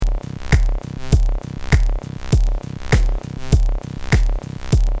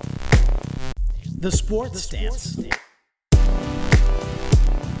The Sports Stance.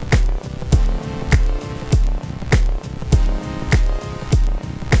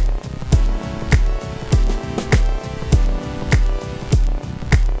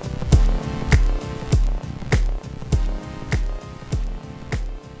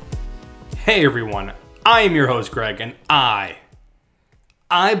 Hey everyone, I am your host Greg, and I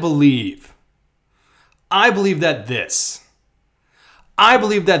believe that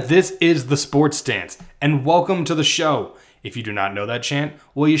this is the Sports Stance, and welcome to the show. If you do not know that chant,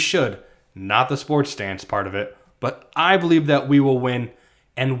 well you should. Not the Sports Stance part of it, but I believe that we will win,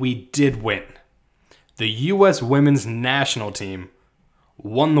 and we did win. The US women's national team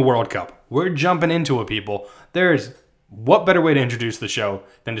won the World Cup. We're jumping into it, people. What better way to introduce the show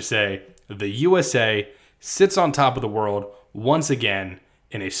than to say the USA sits on top of the world once again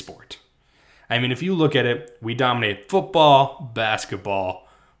in a sport. I mean, if you look at it, we dominate football, basketball,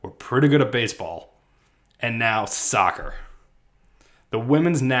 we're pretty good at baseball, and now soccer. The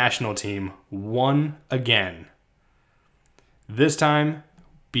women's national team won again. This time,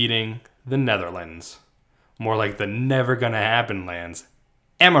 beating the Netherlands. More like the never gonna happen lands.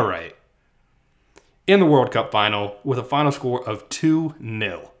 Am I right? In the World Cup final with a final score of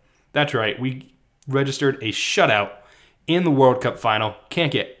 2-0. That's right, we registered a shutout in the World Cup final.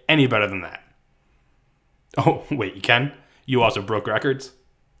 Can't get any better than that. Oh, wait, you can? You also broke records?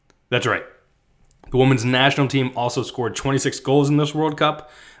 That's right. The women's national team also scored 26 goals in this World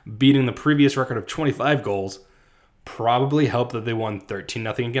Cup, beating the previous record of 25 goals. Probably helped that they won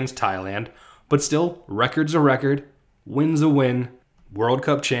 13-0 against Thailand, but still, record's a record, win's a win. World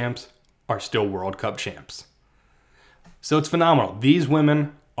Cup champs are still World Cup champs. So it's phenomenal. These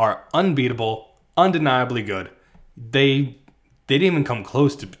women are unbeatable, undeniably good. They didn't even come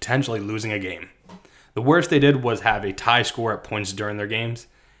close to potentially losing a game. The worst they did was have a tie score at points during their games,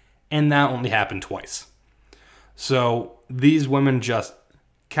 and that only happened twice. So these women just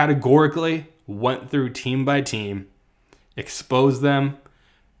categorically went through team by team, exposed them,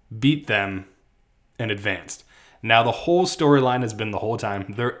 beat them, and advanced. Now the whole storyline has been the whole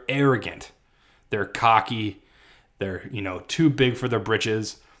time, they're arrogant, they're cocky, they're, too big for their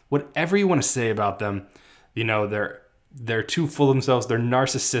britches. Whatever you want to say about them, they're too full of themselves, they're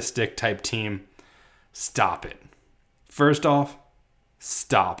narcissistic type team. Stop it. First off,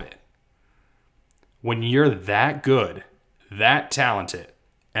 stop it. When you're that good, that talented,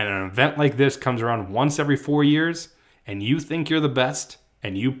 and an event like this comes around once every 4 years, and you think you're the best,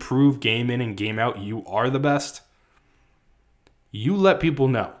 and you prove game in and game out you are the best, you let people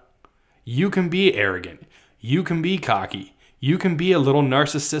know. You can be arrogant. You can be cocky. You can be a little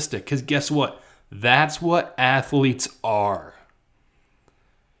narcissistic, because guess what? That's what athletes are.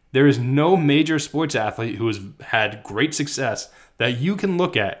 There is no major sports athlete who has had great success that you can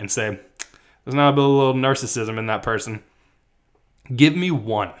look at and say, there's not a little narcissism in that person. Give me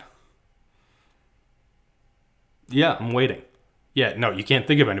one. Yeah, I'm waiting. Yeah, no, you can't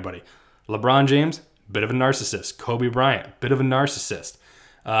think of anybody. LeBron James, bit of a narcissist. Kobe Bryant, bit of a narcissist.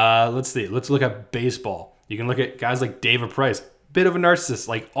 Let's see. Let's look at baseball. You can look at guys like David Price, bit of a narcissist.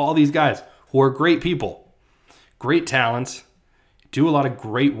 Like all these guys who are great people, great talents, do a lot of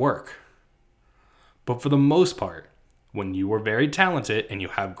great work. But for the most part, when you are very talented and you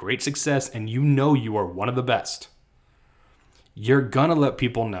have great success and you know you are one of the best, you're gonna let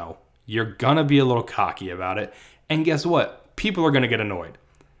people know. You're gonna be a little cocky about it. And guess what? People are gonna get annoyed.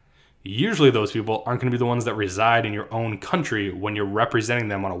 Usually those people aren't gonna be the ones that reside in your own country when you're representing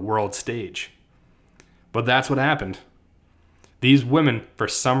them on a world stage. But that's what happened. These women, for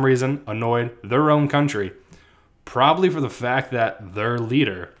some reason, annoyed their own country. Probably for the fact that their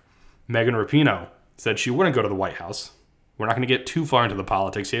leader, Megan Rapinoe, said she wouldn't go to the White House. We're not going to get too far into the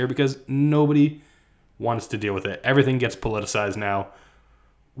politics here because nobody wants to deal with it. Everything gets politicized now.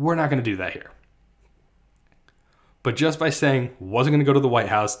 We're not going to do that here. But just by saying wasn't going to go to the White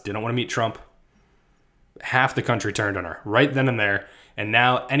House, didn't want to meet Trump, half the country turned on her right then and there. And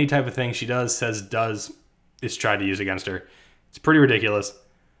now any type of thing she does, says, does, is tried to use against her. It's pretty ridiculous.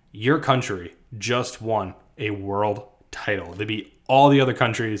 Your country just won a world title. They beat all the other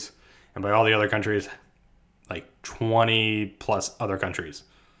countries, and by all the other countries, like 20 plus other countries,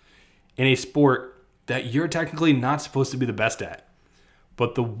 in a sport that you're technically not supposed to be the best at.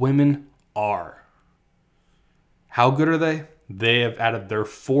 But the women are. How good are they? They have added their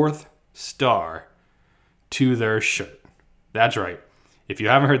 4th star to their shirt. That's right. If you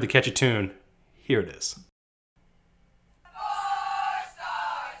haven't heard the catchy tune, here it is.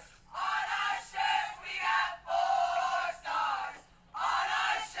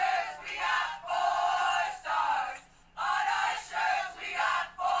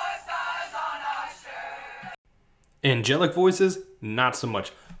 Angelic voices, not so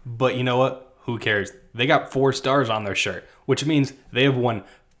much. But you know what? Who cares? They got 4 stars on their shirt, which means they have won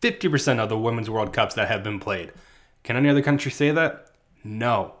 50% of the Women's World Cups that have been played. Can any other country say that?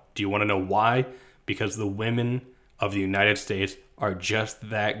 No. Do you want to know why? Because the women of the United States are just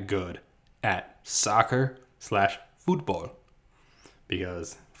that good at soccer/football.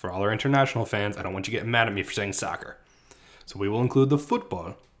 Because for all our international fans, I don't want you getting mad at me for saying soccer. So we will include the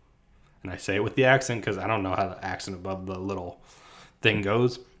football. And I say it with the accent because I don't know how the accent above the little thing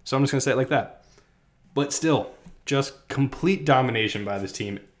goes. So I'm just going to say it like that. But still, just complete domination by this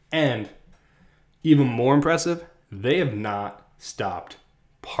team. And even more impressive, they have not stopped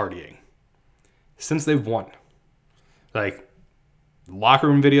partying since they've won. Like, locker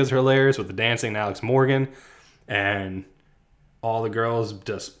room videos are hilarious with the dancing Alex Morgan and all the girls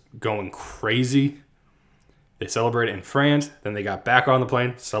just going crazy. They celebrated in France, then they got back on the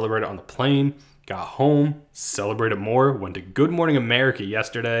plane, celebrated on the plane, got home, celebrated more, went to Good Morning America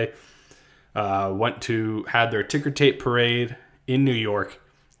yesterday, had their ticker tape parade in New York,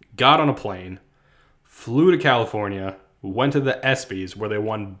 got on a plane, flew to California, went to the ESPYs where they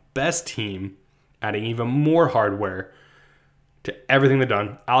won Best Team, adding even more hardware to everything they've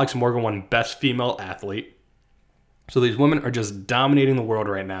done. Alex Morgan won Best Female Athlete. So these women are just dominating the world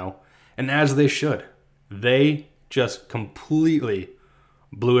right now, and as they should. They just completely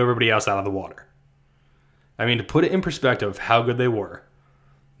blew everybody else out of the water. I mean, to put it in perspective of how good they were,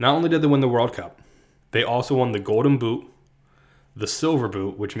 not only did they win the World Cup, they also won the Golden Boot, the Silver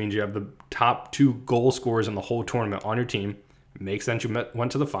Boot, which means you have the top 2 goal scorers in the whole tournament on your team. Makes sense you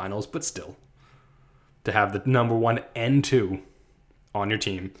went to the finals, but still. To have the number 1 and 2 on your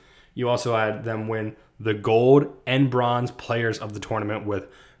team. You also had them win the gold and bronze players of the tournament with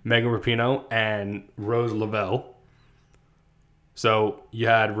Megan Rapinoe and Rose Lavelle. So you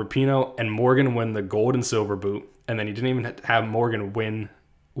had Rapinoe and Morgan win the gold and silver boot, and then you didn't even have Morgan win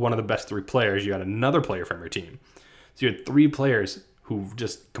one of the best 3 players. You had another player from your team. So you had 3 players who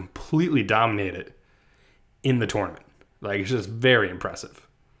just completely dominated in the tournament. Like, it's just very impressive.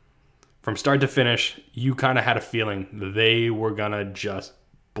 From start to finish, you kind of had a feeling that they were going to just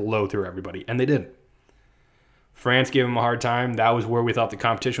blow through everybody, and they did. France gave them a hard time. That was where we thought the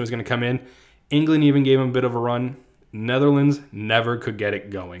competition was going to come in. England even gave them a bit of a run. Netherlands never could get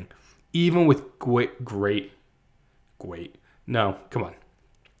it going. Even with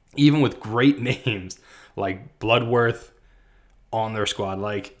Even with great names like Bloodworth on their squad.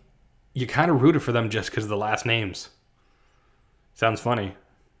 Like, you kind of rooted for them just because of the last names. Sounds funny,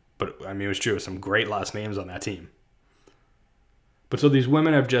 but I mean, it was true. Some great last names on that team. But so these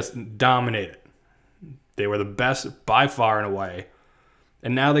women have just dominated. They were the best by far and away.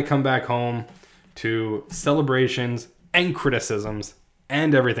 And now they come back home to celebrations and criticisms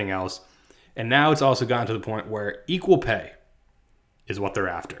and everything else. And now it's also gotten to the point where equal pay is what they're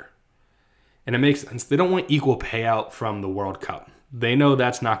after. And it makes sense. They don't want equal payout from the World Cup. They know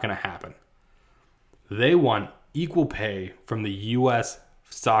that's not going to happen. They want equal pay from the U.S.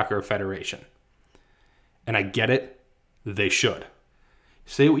 Soccer Federation. And I get it. They should.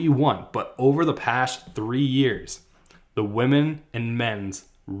 Say what you want, but over the past 3 years, the women and men's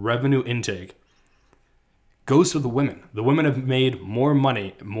revenue intake goes to the women. The women have made more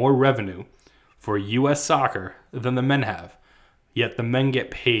money, more revenue for U.S. soccer than the men have. Yet the men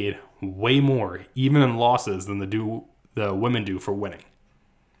get paid way more, even in losses, than the women do for winning.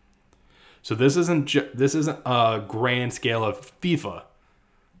 So this isn't a grand scale of FIFA.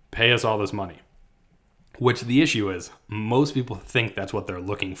 Pay us all this money. Which the issue is, most people think that's what they're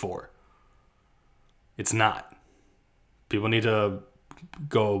looking for. It's not. People need to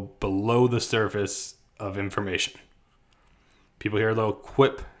go below the surface of information. People hear a little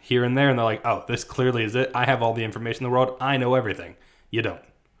quip here and there, and they're like, oh, this clearly is it. I have all the information in the world. I know everything. You don't.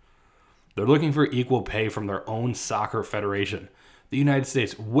 They're looking for equal pay from their own soccer federation, the United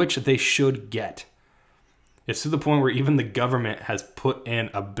States, which they should get. It's to the point where even the government has put in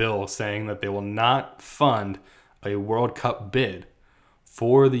a bill saying that they will not fund a World Cup bid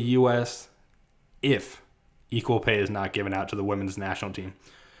for the U.S. if equal pay is not given out to the women's national team.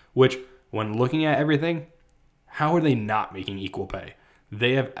 Which, when looking at everything, how are they not making equal pay?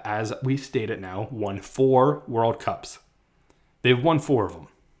 They have, as we stated now, won 4 World Cups. They've won 4 of them.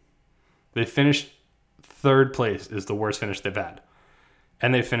 They finished 3rd place is the worst finish they've had.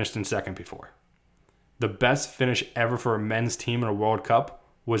 And they finished in 2nd before. The best finish ever for a men's team in a World Cup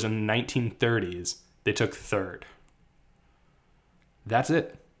was in the 1930s. They took 3rd. That's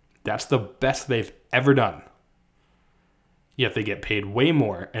it. That's the best they've ever done. Yet they get paid way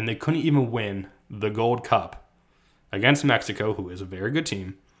more, and they couldn't even win the Gold Cup against Mexico, who is a very good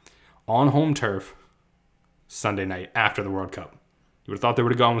team, on home turf. Sunday night after the World Cup. You would have thought they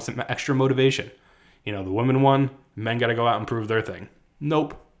would have gone with some extra motivation. The women won, men got to go out and prove their thing.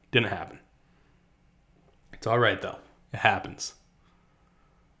 Nope, didn't happen. It's all right, though. It happens.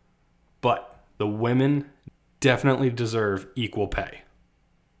 But the women definitely deserve equal pay.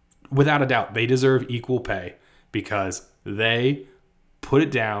 Without a doubt, they deserve equal pay because they put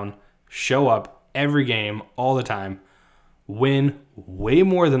it down, show up every game, all the time, win way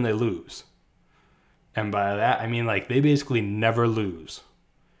more than they lose. And by that, I mean they basically never lose.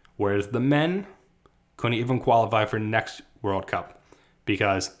 Whereas the men couldn't even qualify for next World Cup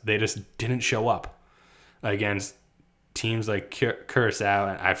because they just didn't show up against teams like Curacao,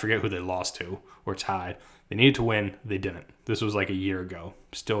 and I forget who they lost to or tied. They needed to win. They didn't. This was a year ago.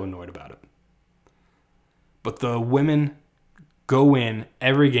 Still annoyed about it. But the women go in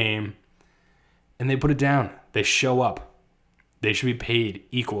every game and they put it down. They show up. They should be paid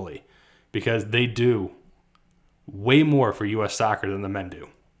equally because they do way more for U.S. soccer than the men do.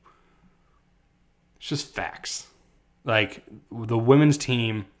 It's just facts. The women's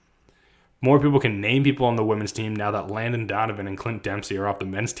team, more people can name people on the women's team now that Landon Donovan and Clint Dempsey are off the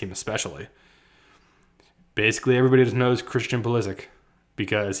men's team especially. Basically, everybody just knows Christian Pulisic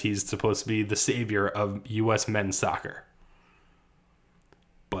because he's supposed to be the savior of U.S. men's soccer.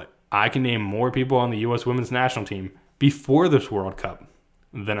 But I can name more people on the U.S. women's national team before this World Cup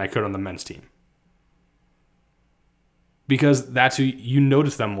than I could on the men's team. Because that's who you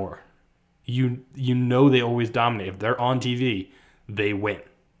notice them more. You know they always dominate. If they're on TV, they win.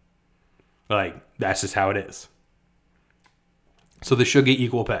 That's just how it is. So they should get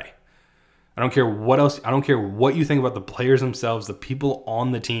equal pay. I don't care what else. I don't care what you think about the players themselves, the people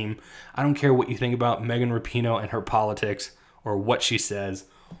on the team. I don't care what you think about Megan Rapinoe and her politics or what she says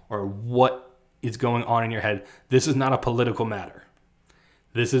or what is going on in your head. This is not a political matter.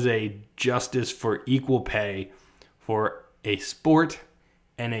 This is a justice for equal pay for a sport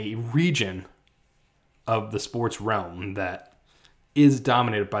and a region of the sports realm that is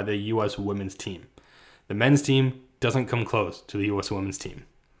dominated by the U.S. women's team. The men's team doesn't come close to the U.S. women's team.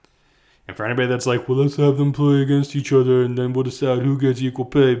 And for anybody that's well, let's have them play against each other and then we'll decide who gets equal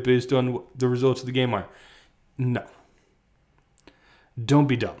pay based on what the results of the game are. No. Don't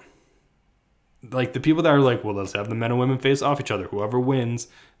be dumb. The people that are well, let's have the men and women face off each other. Whoever wins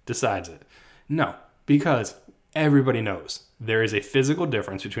decides it. No, because everybody knows there is a physical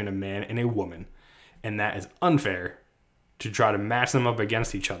difference between a man and a woman, and that is unfair to try to match them up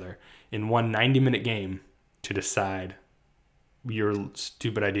against each other in one 90-minute game to decide your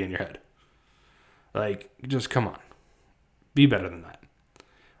stupid idea in your head. Just come on. Be better than that.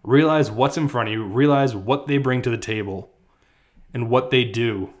 Realize what's in front of you. Realize what they bring to the table and what they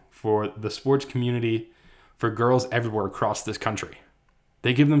do for the sports community, for girls everywhere across this country.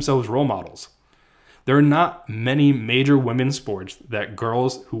 They give themselves role models. There are not many major women's sports that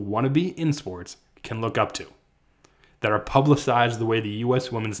girls who want to be in sports can look up to, that are publicized the way the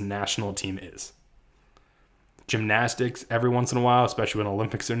U.S. women's national team is. Gymnastics every once in a while, especially when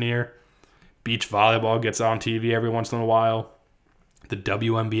Olympics are near. Beach volleyball gets on TV every once in a while. The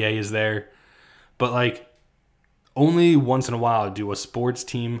WNBA is there. But only once in a while do a sports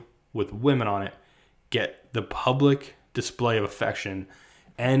team with women on it get the public display of affection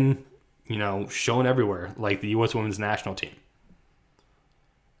and, shown everywhere like the U.S. women's national team.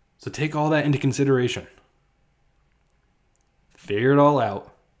 So take all that into consideration. Figure it all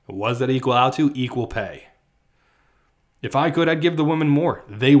out. What does that equal out to? Equal pay. If I could, I'd give the women more.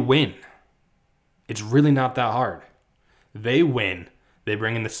 They win. It's really not that hard. They win. They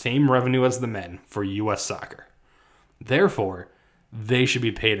bring in the same revenue as the men for U.S. soccer. Therefore, they should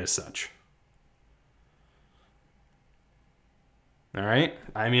be paid as such. All right?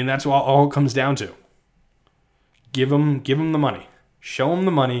 That's what all it comes down to. Give them the money. Show them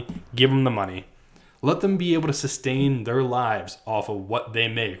the money. Give them the money. Let them be able to sustain their lives off of what they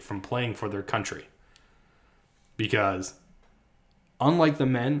make from playing for their country. Because unlike the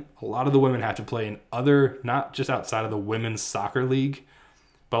men, a lot of the women have to play in other, not just outside of the women's soccer league,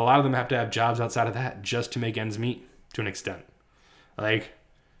 but a lot of them have to have jobs outside of that just to make ends meet to an extent.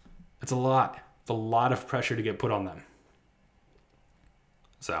 It's a lot. It's a lot of pressure to get put on them.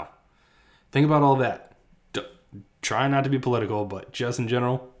 So, think about all that. Try not to be political, but just in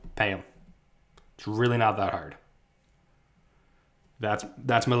general, pay them. It's really not that hard.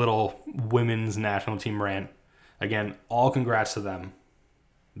 That's my little women's national team rant. Again, all congrats to them.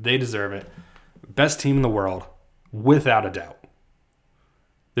 They deserve it. Best team in the world, without a doubt.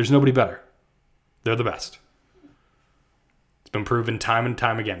 There's nobody better. They're the best. It's been proven time and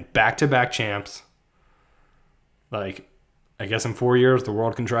time again. Back-to-back champs. I guess in 4 years, the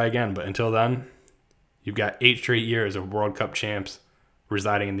world can try again. But until then, You've got 8 straight years of World Cup champs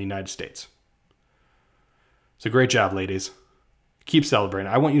residing in the United States. So great job, ladies. Keep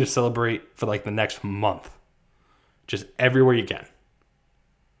celebrating. I want you to celebrate for like the next month. Just everywhere you can.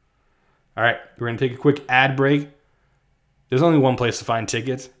 All right, we're going to take a quick ad break. There's only one place to find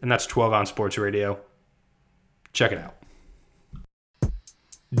tickets, and that's 12-ounce Sports Radio. Check it out.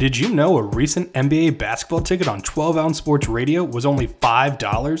 Did you know a recent NBA basketball ticket on 12-ounce Sports Radio was only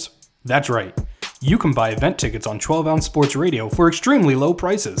 $5? That's right. You can buy event tickets on 12-ounce Sports Radio for extremely low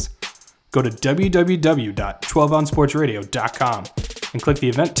prices. Go to www.12ouncesportsradio.com and click the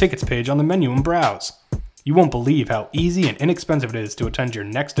event tickets page on the menu and browse. You won't believe how easy and inexpensive it is to attend your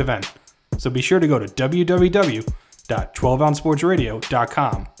next event. So be sure to go to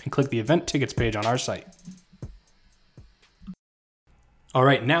www.12ouncesportsradio.com and click the event tickets page on our site. All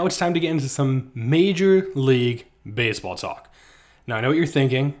right, now it's time to get into some Major League Baseball talk. Now, I know what you're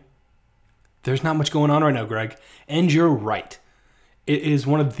thinking. There's not much going on right now, Greg. And you're right. It is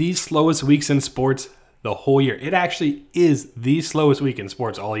one of the slowest weeks in sports the whole year. It actually is the slowest week in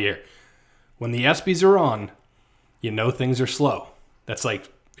sports all year. When the ESPYs are on, you know things are slow. That's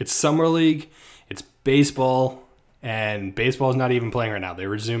like, it's Summer League, it's baseball, and baseball's not even playing right now. They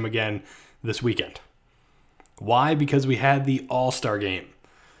resume again this weekend. Why? Because we had the All-Star Game.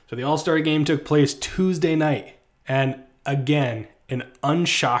 So the All-Star Game took place Tuesday night. And again, in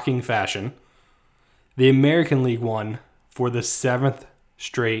unshocking fashion, the American League won for the 7th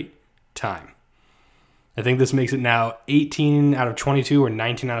straight time. I think this makes it now 18 out of 22 or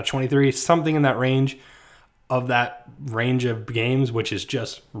 19 out of 23, something in that range of games, which is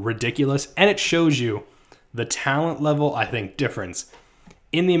just ridiculous. And it shows you the talent level, I think, difference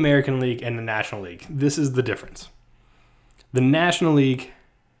in the American League and the National League. This is the difference. The National League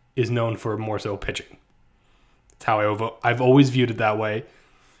is known for more so pitching. That's how I've always viewed it that way.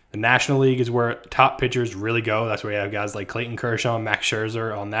 The National League is where top pitchers really go. That's where you have guys like Clayton Kershaw and Max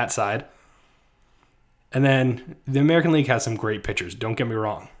Scherzer on that side. And then the American League has some great pitchers, don't get me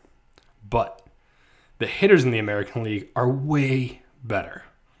wrong. But the hitters in the American League are way better.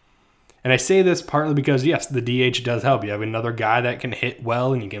 And I say this partly because, yes, the DH does help. You have another guy that can hit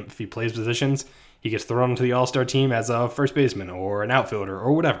well, and if he plays positions, he gets thrown into the All-Star team as a first baseman or an outfielder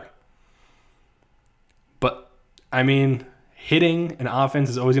or whatever. But, I mean, hitting and offense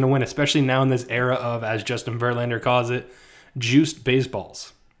is always going to win, especially now in this era of, as Justin Verlander calls it, juiced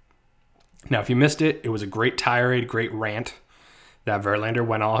baseballs. Now, if you missed it, it was a great tirade, great rant that Verlander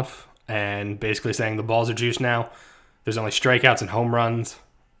went off and basically saying the balls are juiced now. There's only strikeouts and home runs,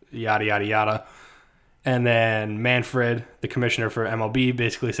 yada, yada, yada. And then Manfred, the commissioner for MLB,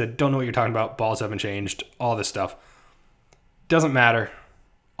 basically said, don't know what you're talking about. Balls haven't changed. All this stuff. Doesn't matter.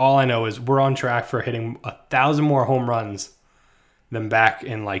 All I know is we're on track for hitting 1,000 more home runs than back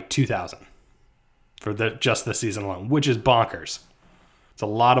in like 2000 for just this season alone, which is bonkers. It's a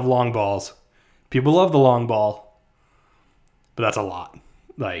lot of long balls. People love the long ball, but that's a lot.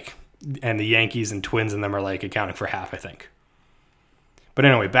 And the Yankees and Twins in them are like accounting for half, I think. But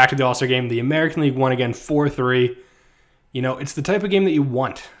anyway, back to the All-Star Game. The American League won again 4-3. You know, it's the type of game that you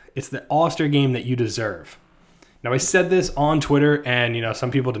want. It's the All-Star Game that you deserve. Now, I said this on Twitter, and, you know, some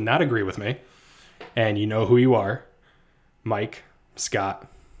people did not agree with me. And you know who you are. Mike, Scott,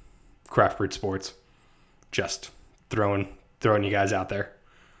 Craft Brewed Sports. Just throwing you guys out there.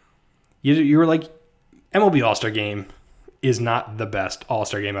 You were like, MLB All-Star Game is not the best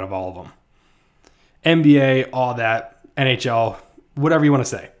All-Star Game out of all of them. NBA, all that, NHL, whatever you want to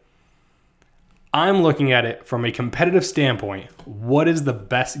say. I'm looking at it from a competitive standpoint. What is the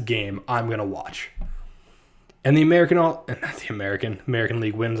best game I'm going to watch? And the American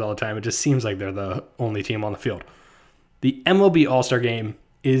League wins all the time. It just seems like they're the only team on the field. The MLB All-Star Game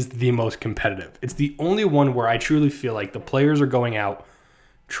is the most competitive. It's the only one where I truly feel like the players are going out,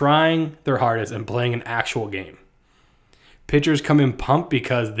 trying their hardest and playing an actual game. Pitchers come in pumped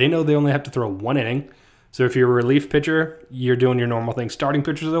because they know they only have to throw one inning. So if you're a relief pitcher, you're doing your normal thing. Starting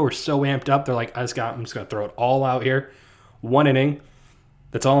pitchers, though, are so amped up. They're like, I'm just going to throw it all out here. One inning.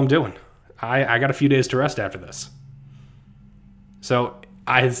 That's all I'm doing. I got a few days to rest after this. So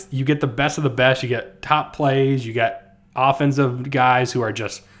you get the best of the best. You get top plays. You get offensive guys who are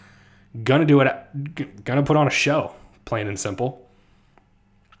just going to do it, going to put on a show, plain and simple.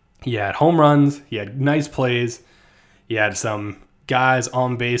 You had home runs. You had nice plays. You had some guys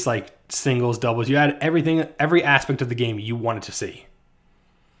on base, like singles, doubles. You had everything, every aspect of the game you wanted to see.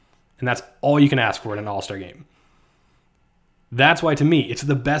 And that's all you can ask for in an All-Star game. That's why, to me, it's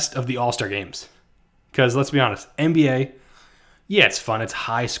the best of the All-Star games. Because, let's be honest, NBA, yeah, it's fun. It's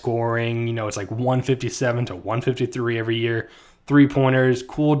high scoring. You know, it's like 157 to 153 every year. three-pointers,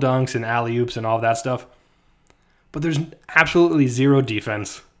 cool dunks and alley-oops and all that stuff. But there's absolutely zero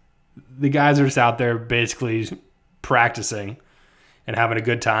defense. The guys are just out there basically practicing and having a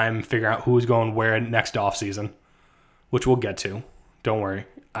good time, figuring out who's going where next offseason, which we'll get to. Don't worry.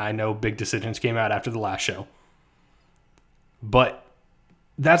 I know big decisions came out after the last show. But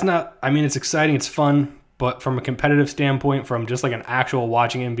that's not, I mean, it's exciting, it's fun, but from a competitive standpoint, from just like an actual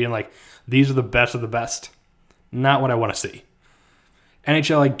watching it and being like, these are the best of the best, not what I want to see.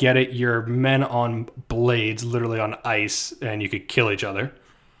 NHL, I get it. You're men on blades, literally on ice, and you could kill each other.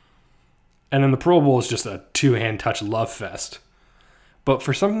 And then the Pro Bowl is just a two-hand touch love fest. But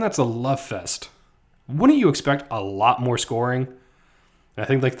for something that's a love fest, wouldn't you expect a lot more scoring? I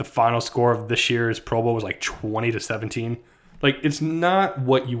think like the final score of this year's Pro Bowl was like 20-17. Like, it's not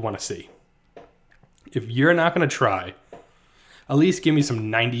what you want to see. If you're not going to try, at least give me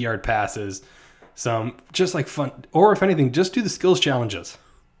some 90-yard passes, some just like fun, or if anything, just do the skills challenges.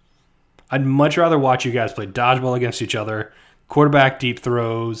 I'd much rather watch you guys play dodgeball against each other, quarterback deep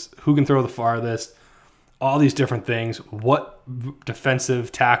throws, who can throw the farthest, all these different things. What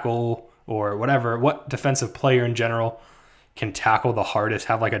defensive tackle or whatever, what defensive player in general can tackle the hardest,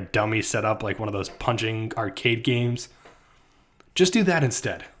 have like a dummy set up like one of those punching arcade games. Just do that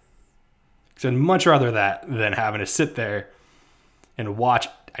instead. Because I'd much rather that than having to sit there and watch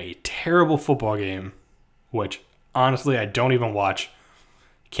a terrible football game, which honestly I don't even watch.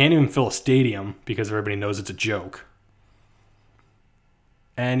 Can't even fill a stadium because everybody knows it's a joke.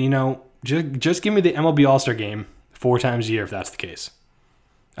 And, you know, just give me the MLB All-Star game 4 times a year if that's the case.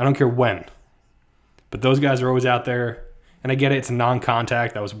 I don't care when. But those guys are always out there. And I get it, it's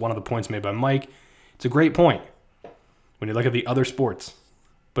non-contact. That was one of the points made by Mike. It's a great point when you look at the other sports.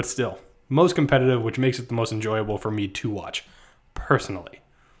 But still, most competitive, which makes it the most enjoyable for me to watch, personally.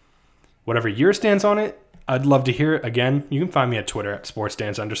 Whatever your stance on it, I'd love to hear it. Again, you can find me at Twitter at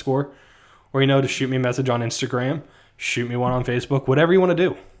sportsstance_, or, you know, to shoot me a message on Instagram, shoot me one on Facebook, whatever you want to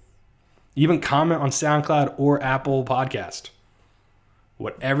do. Even comment on SoundCloud or Apple Podcast.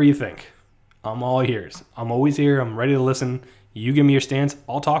 Whatever you think. I'm all ears. I'm always here. I'm ready to listen. You give me your stance.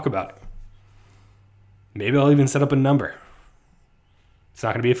 I'll talk about it. Maybe I'll even set up a number. It's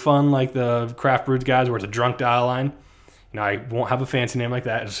not going to be fun like the Craft Brews guys where it's a drunk dial line. You know, I won't have a fancy name like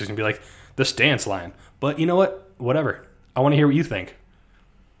that. It's just going to be like the stance line. But you know what? Whatever. I want to hear what you think.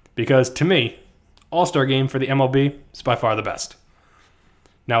 Because to me, All-Star game for the MLB is by far the best.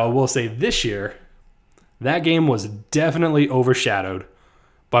 Now, I will say this year, that game was definitely overshadowed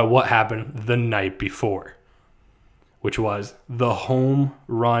by what happened the night before, which was the home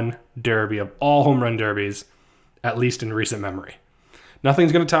run derby of all home run derbies, at least in recent memory.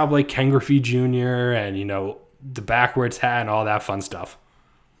 Nothing's going to top like Ken Griffey Jr. and, you know, the backwards hat and all that fun stuff.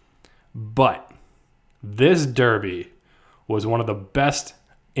 But this derby was one of the best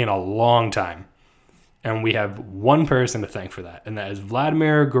in a long time. And we have one person to thank for that, and that is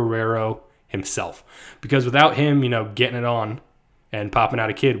Vladimir Guerrero himself. Because without him, you know, getting it on and popping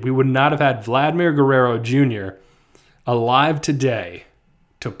out a kid, we would not have had Vladimir Guerrero Jr. alive today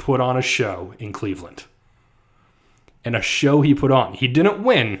to put on a show in Cleveland. And a show he put on. He didn't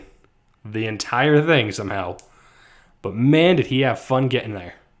win the entire thing somehow, but man, did he have fun getting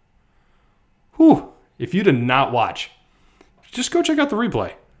there. Whew. If you did not watch, just go check out the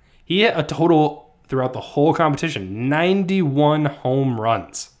replay. He hit a total throughout the whole competition, 91 home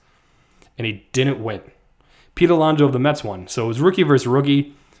runs, and he didn't win. Pete Alonso of the Mets won. So it was rookie versus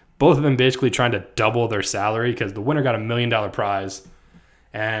rookie. Both of them basically trying to double their salary because the winner got $1 million prize.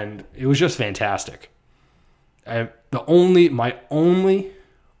 And it was just fantastic. My only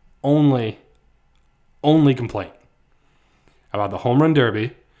complaint about the home run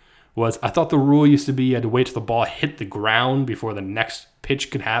derby was I thought the rule used to be you had to wait till the ball hit the ground before the next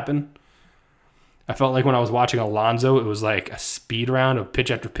pitch could happen. I felt like when I was watching Alonso, it was like a speed round of pitch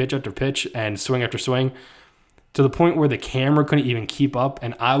after pitch after pitch and swing after swing, to the point where the camera couldn't even keep up,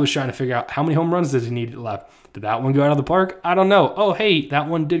 and I was trying to figure out how many home runs does he need left. Did that one go out of the park? I don't know. Oh, hey, that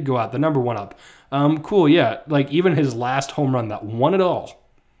one did go out. The number went up. Cool, yeah. Like, even his last home run that won it all,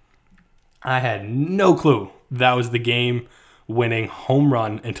 I had no clue that was the game-winning home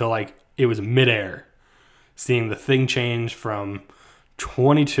run until, like, it was midair. Seeing the thing change from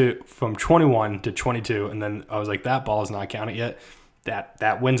 21 to 22, and then I was like, that ball is not counted yet.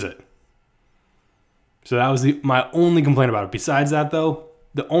 That wins it. So that was my only complaint about it. Besides that, though,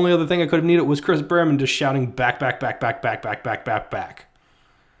 the only other thing I could have needed was Chris Berman just shouting back.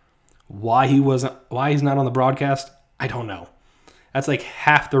 Why he's not on the broadcast, I don't know. That's like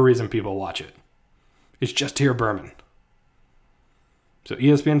half the reason people watch it. It's just to hear Berman. So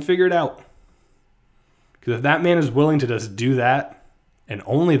ESPN, figure it out. Because if that man is willing to just do that and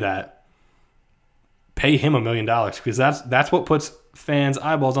only that, pay him $1 million, because that's what puts fans'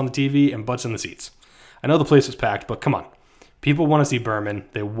 eyeballs on the TV and butts in the seats. I know the place was packed, but come on. People want to see Berman.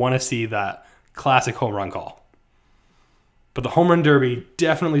 They want to see that classic home run call. But the home run derby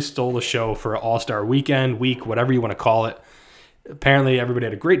definitely stole the show for an All-Star weekend, week, whatever you want to call it. Apparently, everybody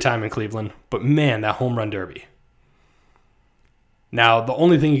had a great time in Cleveland, but man, that home run derby. Now, the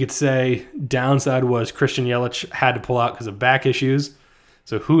only thing you could say downside was Christian Yelich had to pull out because of back issues.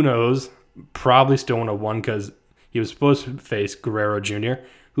 So who knows? Probably still would have won because he was supposed to face Guerrero Jr.,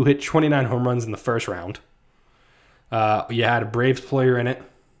 who hit 29 home runs in the first round. You had a Braves player in it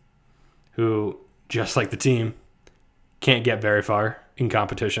who, just like the team, can't get very far in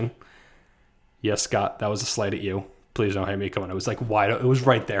competition. Yes, Scott, that was a slight at you. Please don't hate me. Come on, it was like wide. It was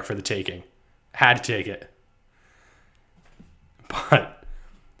right there for the taking. Had to take it. But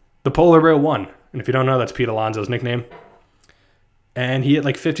the Polar Bear won. And if you don't know, that's Pete Alonso's nickname. And he hit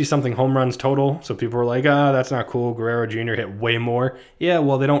like 50-something home runs total. So people were like, that's not cool. Guerrero Jr. hit way more. Yeah,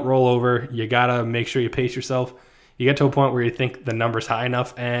 well, they don't roll over. You got to make sure you pace yourself. You get to a point where you think the number's high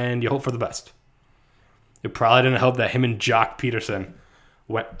enough and you hope for the best. It probably didn't help that him and Jock Peterson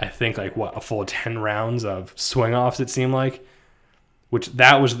went, I think, like, a full 10 rounds of swing-offs, it seemed like. Which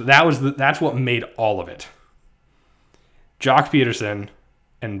that's what made all of it. Jock Peterson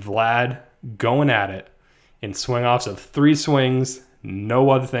and Vlad going at it in swing-offs of 3 swings, no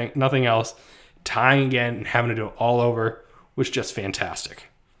other thing, nothing else, tying again and having to do it all over was just fantastic.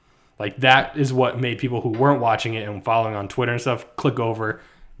 Like, that is what made people who weren't watching it and following on Twitter and stuff click over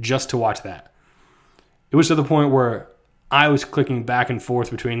just to watch that. It was to the point where I was clicking back and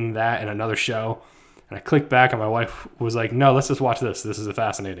forth between that and another show, and I clicked back and my wife was like, no, let's just watch this. This is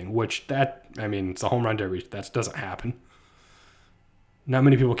fascinating, which it's a home run derby. That doesn't happen. Not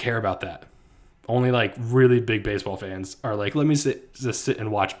many people care about that. Only like really big baseball fans are like, let me just sit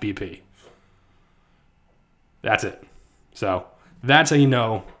and watch BP. That's it. So that's how you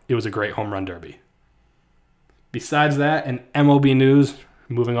know it was a great home run derby. Besides that, and MLB news,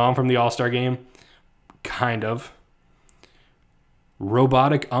 moving on from the All-Star game, kind of.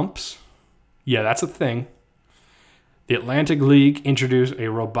 Robotic umps. Yeah, that's a thing. The Atlantic League introduced a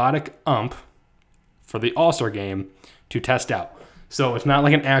robotic ump for the All-Star game to test out. So it's not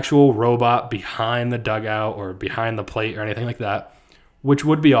like an actual robot behind the dugout or behind the plate or anything like that, which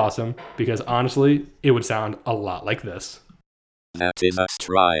would be awesome because honestly, it would sound a lot like this. That is a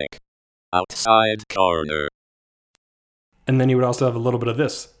strike. Outside corner. And then you would also have a little bit of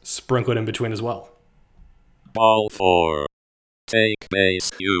this sprinkled in between as well. Ball 4. Take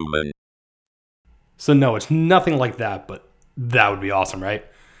base human. So no, it's nothing like that, but that would be awesome, right?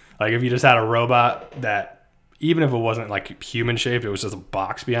 Like if you just had a robot that, even if it wasn't like human shaped, it was just a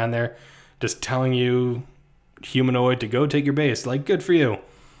box behind there, just telling you, humanoid, to go take your base. Like, good for you.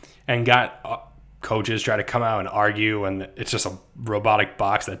 And got coaches try to come out and argue, and it's just a robotic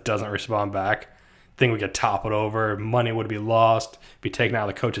box that doesn't respond back. Thing would get toppled over. Money would be lost. Be taken out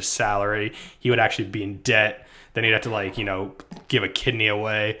of the coach's salary. He would actually be in debt. Then he'd have to give a kidney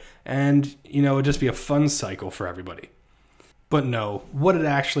away. And, it'd just be a fun cycle for everybody. But no, what it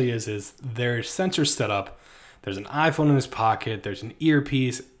actually is there's sensors set up. There's an iPhone in his pocket. There's an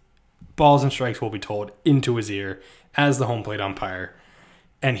earpiece. Balls and strikes will be told into his ear as the home plate umpire.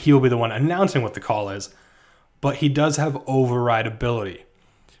 And he'll be the one announcing what the call is. But he does have override ability.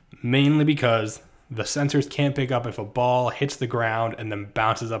 Mainly because the sensors can't pick up if a ball hits the ground and then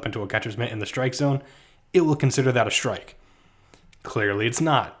bounces up into a catcher's mitt in the strike zone. It will consider that a strike. Clearly it's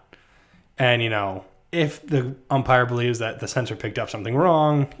not. And, if the umpire believes that the sensor picked up something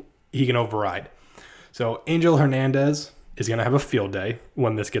wrong, he can override. So Angel Hernandez is going to have a field day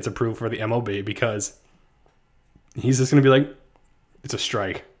when this gets approved for the MLB because he's just going to be like, it's a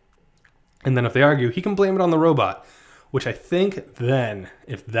strike. And then if they argue, he can blame it on the robot, which I think then,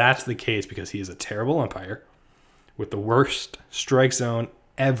 if that's the case, because he is a terrible umpire with the worst strike zone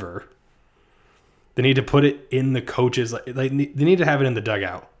ever, they need to put it in the coaches. They need to have it in the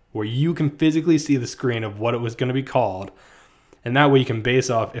dugout where you can physically see the screen of what it was going to be called. And that way you can base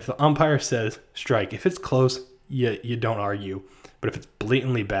off, if the umpire says strike, if it's close, you don't argue. But if it's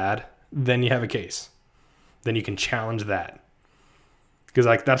blatantly bad, then you have a case. Then you can challenge that. Because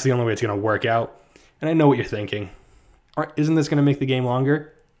that's the only way it's going to work out. And I know what you're thinking. Isn't this going to make the game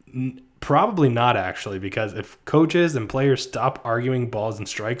longer? Probably not, actually, because if coaches and players stop arguing balls and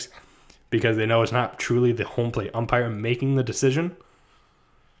strikes because they know it's not truly the home plate umpire making the decision,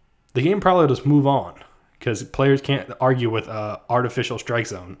 the game probably will just move on. Because players can't argue with an artificial strike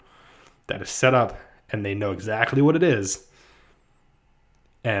zone that is set up and they know exactly what it is.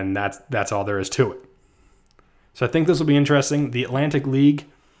 And that's all there is to it. So I think this will be interesting. The Atlantic League,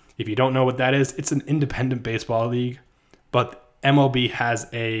 if you don't know what that is, it's an independent baseball league, but MLB has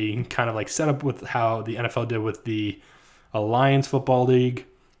a kind of like setup with how the NFL did with the Alliance Football League,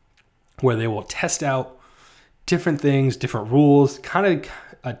 where they will test out different things, different rules, kind of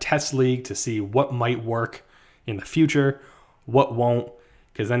a test league to see what might work in the future, what won't,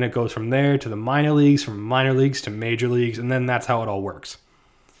 because then it goes from there to the minor leagues, from minor leagues to major leagues, and then that's how it all works.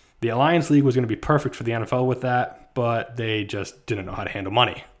 The Alliance League was going to be perfect for the NFL with that, but they just didn't know how to handle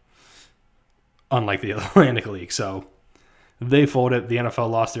money, unlike the Atlantic League. So they folded. The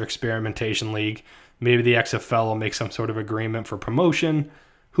NFL lost their experimentation league. Maybe the XFL will make some sort of agreement for promotion.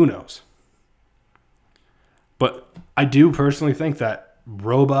 Who knows? But I do personally think that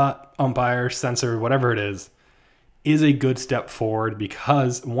robot, umpire, sensor, whatever it is a good step forward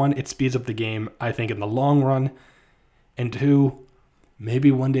because, one, it speeds up the game, I think, in the long run. And two,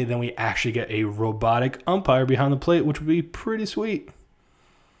 maybe one day then we actually get a robotic umpire behind the plate, which would be pretty sweet.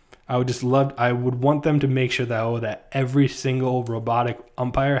 I would want them to make sure that every single robotic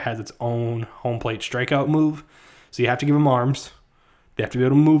umpire has its own home plate strikeout move. So you have to give them arms. They have to be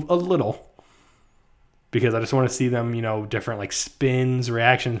able to move a little. Because I just want to see them, different like spins,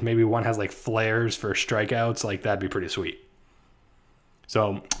 reactions. Maybe one has like flares for strikeouts. Like that'd be pretty sweet.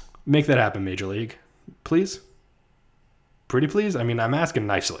 So make that happen, Major League. Please? Pretty please? I mean, I'm asking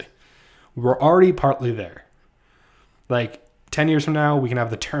nicely. We're already partly there. Like 10 years from now, we can have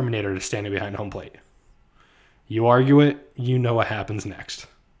the Terminator just standing behind home plate. You argue it, you know what happens next.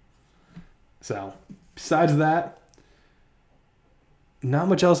 So, besides that, not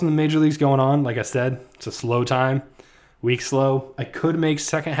much else in the major leagues going on. Like I said, it's a slow time. Week slow. I could make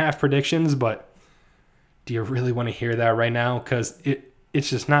second half predictions, but do you really want to hear that right now? Because it's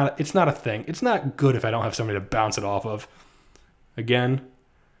just not a thing. It's not good if I don't have somebody to bounce it off of. Again,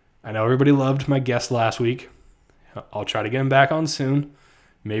 I know everybody loved my guest last week. I'll try to get him back on soon.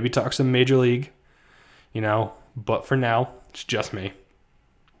 Maybe talk some major league, but for now, it's just me.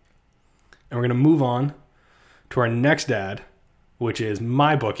 And we're going to move on to our next ad, which is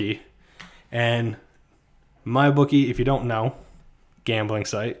MyBookie. And MyBookie, if you don't know, gambling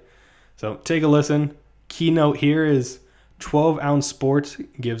site. So take a listen. Keynote here is 12-ounce sports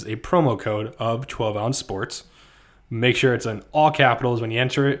gives a promo code of 12-ounce sports. Make sure it's in all capitals when you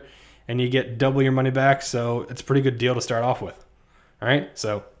enter it, and you get double your money back. So it's a pretty good deal to start off with. All right,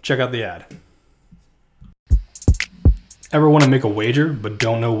 so check out the ad. Ever want to make a wager but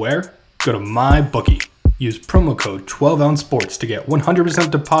don't know where? Go to MyBookie. Use promo code 12-ounce sports to get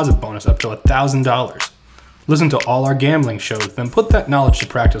 100% deposit bonus up to $1,000. Listen to all our gambling shows, then put that knowledge to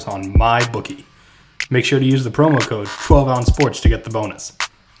practice on MyBookie. Make sure to use the promo code 12-ounce sports to get the bonus.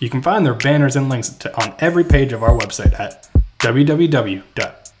 You can find their banners and links on every page of our website at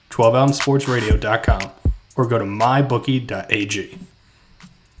www.12ouncesportsradio.com or go to mybookie.ag.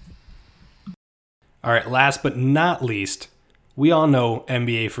 All right, last but not least, we all know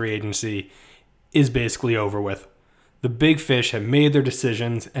NBA free agency is basically over with. The big fish have made their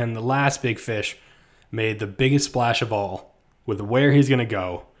decisions, and the last big fish made the biggest splash of all with where he's going to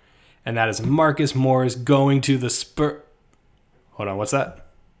go, and that is Marcus Morris going to the Spurs. Hold on, what's that?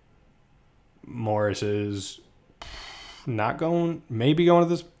 Morris is not going, maybe going to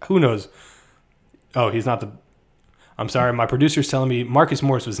this. Who knows? Oh, he's not the. I'm sorry, my producer's telling me Marcus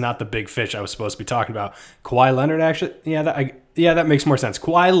Morris was not the big fish I was supposed to be talking about. Kawhi Leonard, actually, that makes more sense.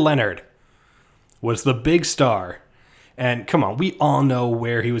 Kawhi Leonard was the big star, and come on, we all know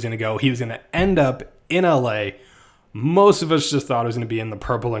where he was going to go. He was going to end up in LA. Most of us just thought it was going to be in the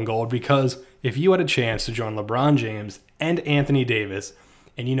purple and gold because if you had a chance to join LeBron James and Anthony Davis,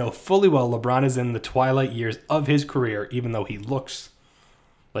 and you know fully well LeBron is in the twilight years of his career, even though he looks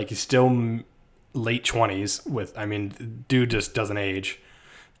like he's still late 20s dude just doesn't age,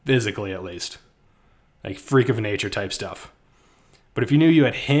 physically at least. Like freak of nature type stuff. But if you knew you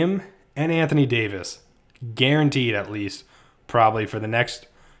had him and Anthony Davis, guaranteed at least, probably for the next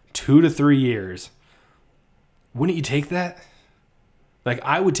 2 to 3 years, wouldn't you take that? Like,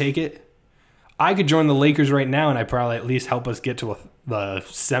 I would take it. I could join the Lakers right now, and I'd probably at least help us get to the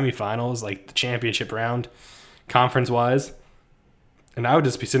semifinals, like the championship round, conference-wise. And I would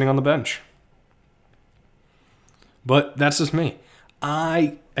just be sitting on the bench. But that's just me.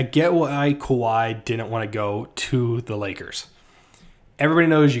 I get why Kawhi didn't want to go to the Lakers. Everybody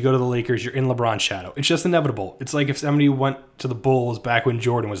knows you go to the Lakers, you're in LeBron's shadow. It's just inevitable. It's like if somebody went to the Bulls back when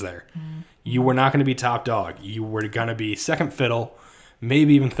Jordan was there. You were not going to be top dog. You were going to be second fiddle,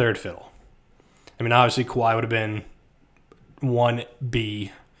 maybe even third fiddle. I mean, obviously Kawhi would have been 1B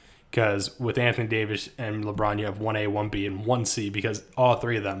because with Anthony Davis and LeBron, you have 1A, 1B, and 1C because all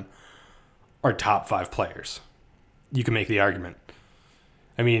three of them are top 5 players. you can make the argument.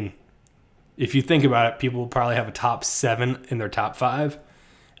 I mean, if you think about it, people will probably have a top 7 in their top 5.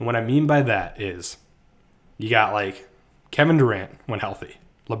 And what I mean by that is you got like Kevin Durant when healthy,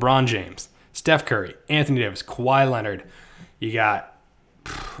 LeBron James, Steph Curry, Anthony Davis, Kawhi Leonard. You got,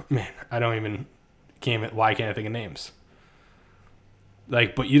 man, why can't I think of names?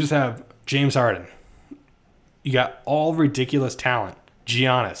 Like, but you just have James Harden. You got all ridiculous talent.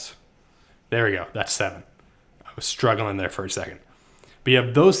 Giannis. There we go. That's 7. I was struggling there for a second. But you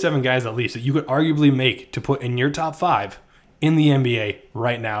have those 7 guys at least that you could arguably make to put in your top 5 in the NBA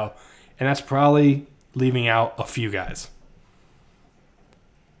right now. And that's probably leaving out a few guys.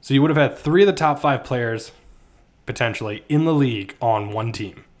 So you would have had 3 of the top 5 players potentially in the league on one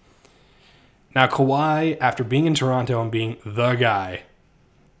team. Now Kawhi, after being in Toronto and being the guy,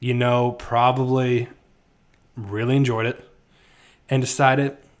 probably really enjoyed it and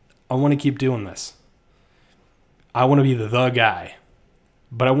decided, I want to keep doing this. I want to be the guy.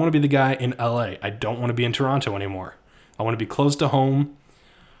 But I want to be the guy in LA. I don't want to be in Toronto anymore. I want to be close to home.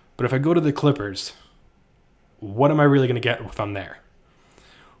 But if I go to the Clippers, what am I really going to get if I'm there?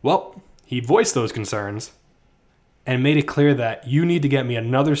 Well, he voiced those concerns and made it clear that you need to get me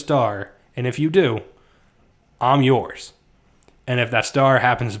another star. And if you do, I'm yours. And if that star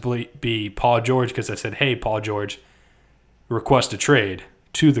happens to be Paul George, because I said, hey, Paul George, request a trade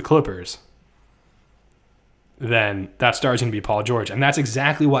to the Clippers, then that star is going to be Paul George. And that's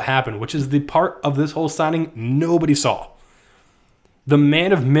exactly what happened, which is the part of this whole signing nobody saw. The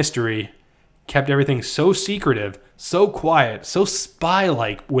man of mystery kept everything so secretive, so quiet, so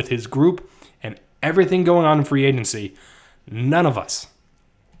spy-like with his group and everything going on in free agency. None of us,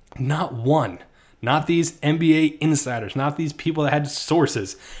 not one, not these NBA insiders, not these people that had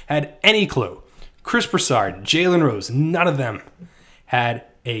sources, had any clue. Chris Broussard, Jalen Rose, none of them had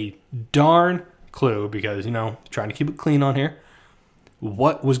a darn clue, because, trying to keep it clean on here,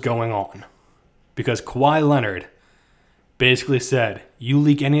 what was going on. Because Kawhi Leonard basically said, you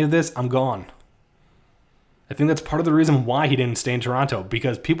leak any of this, I'm gone. I think that's part of the reason why he didn't stay in Toronto,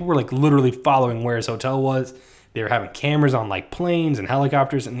 because people were like literally following where his hotel was. They were having cameras on like planes and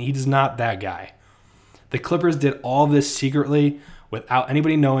helicopters, and he's not that guy. The Clippers did all this secretly without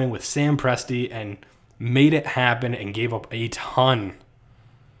anybody knowing, with Sam Presti, and made it happen and gave up a ton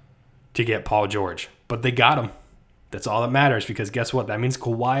to get Paul George. But they got him. That's all that matters, because guess what? That means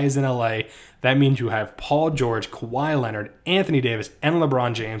Kawhi is in LA. That means you have Paul George, Kawhi Leonard, Anthony Davis, and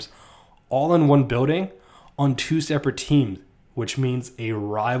LeBron James all in one building on 2 separate teams, which means a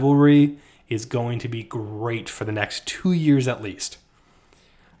rivalry is going to be great for the next 2 years at least.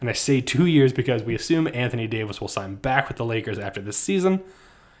 And I say 2 years because we assume Anthony Davis will sign back with the Lakers after this season,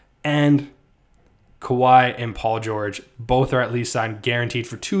 and Kawhi and Paul George both are at least signed guaranteed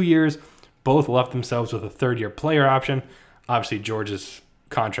for 2 years. Both left themselves with a 3rd-year player option. Obviously, George's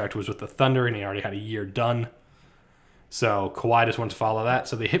contract was with the Thunder, and he already had a year done. So Kawhi just wants to follow that.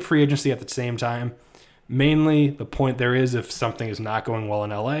 So they hit free agency at the same time. Mainly, the point there is, if something is not going well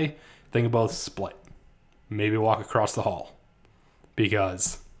in LA, think of both split. Maybe walk across the hall,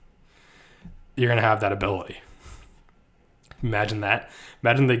 because you're going to have that ability. Imagine that.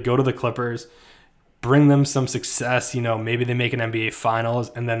 Imagine they go to the Clippers, bring them some success, maybe they make an NBA Finals,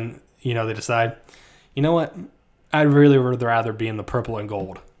 and then, they decide, you know what, I'd really would rather be in the purple and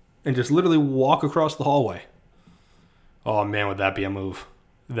gold, and just literally walk across the hallway. Oh man, would that be a move?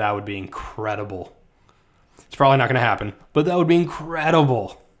 That would be incredible. It's probably not going to happen, but that would be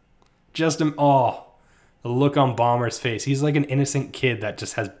incredible. Just the look on Ballmer's face. He's like an innocent kid that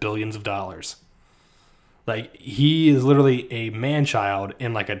just has billions of dollars. Like, he is literally a man-child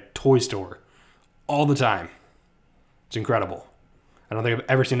in like a toy store all the time. It's incredible. I don't think I've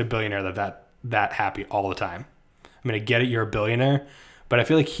ever seen a billionaire that happy all the time. I mean, I get it, you're a billionaire, but I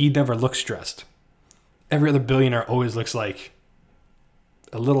feel like he never looks stressed. Every other billionaire always looks like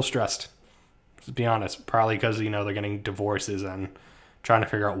a little stressed. To be honest, probably because, they're getting divorces and trying to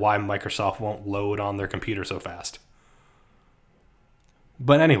figure out why Microsoft won't load on their computer so fast.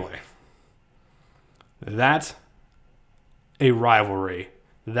 But anyway, that's a rivalry.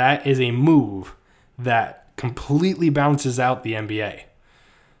 That is a move that completely balances out the NBA.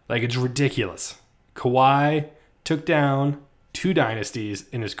 Like, it's ridiculous. Kawhi took down 2 dynasties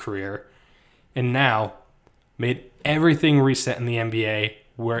in his career and now made everything reset in the NBA,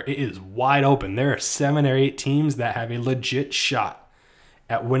 where it is wide open. There are 7 or 8 teams that have a legit shot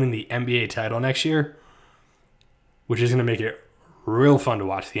at winning the NBA title next year, which is going to make it real fun to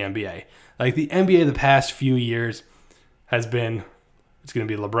watch the NBA. Like, the NBA the past few years has been, it's going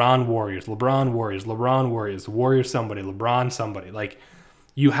to be LeBron Warriors, LeBron Warriors, LeBron Warriors, Warriors somebody, LeBron somebody. Like,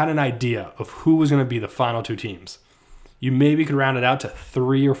 you had an idea of who was going to be the final 2 teams. You maybe could round it out to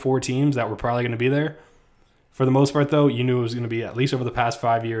 3 or 4 teams that were probably going to be there. For the most part, though, you knew it was going to be, at least over the past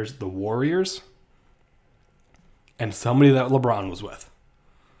 5 years, the Warriors and somebody that LeBron was with.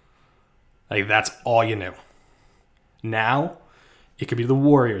 Like, that's all you knew. Now, it could be the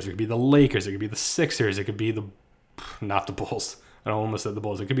Warriors, it could be the Lakers, it could be the Sixers, it could be not the Bulls. I almost said the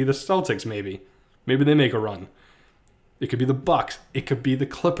Bulls. It could be the Celtics, maybe. Maybe they make a run. It could be the Bucks. It could be the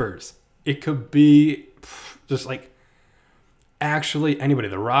Clippers. It could be just like actually anybody.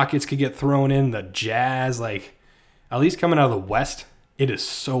 The Rockets could get thrown in. The Jazz, like at least coming out of the West, it is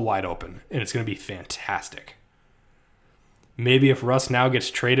so wide open, and it's going to be fantastic. Maybe if Russ now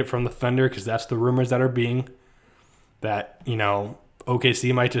gets traded from the Thunder, because that's the rumors that are being, that, you know,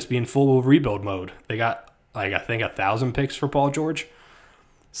 OKC might just be in full rebuild mode. They got, like, I think 1,000 picks for Paul George.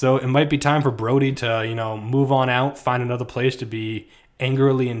 So it might be time for Brody to, you know, move on out, find another place to be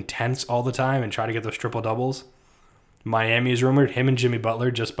angrily intense all the time and try to get those triple doubles. Miami is rumored, him and Jimmy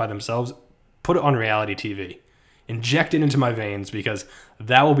Butler just by themselves. Put it on reality TV. Inject it into my veins, because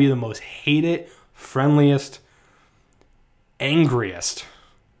that will be the most hated, friendliest, angriest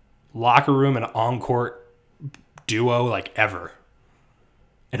locker room and on-court duo like ever.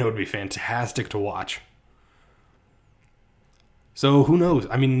 And it would be fantastic to watch. So who knows?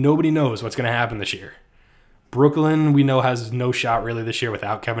 I mean, nobody knows what's going to happen this year. Brooklyn, we know, has no shot really this year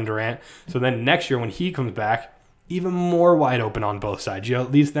without Kevin Durant. So then next year when he comes back, even more wide open on both sides. You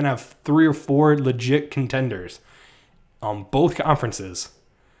at least then have 3 or 4 legit contenders on both conferences,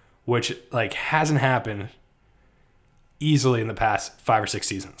 which like hasn't happened easily in the past 5 or 6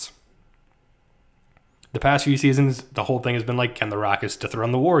 seasons. The past few seasons, the whole thing has been like, can the Rockets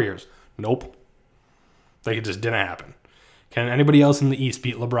dethrone the Warriors? Nope. Like, it just didn't happen. Can anybody else in the East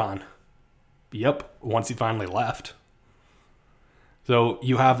beat LeBron? Yep, once he finally left. So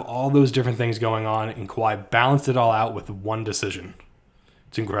you have all those different things going on, and Kawhi balanced it all out with one decision.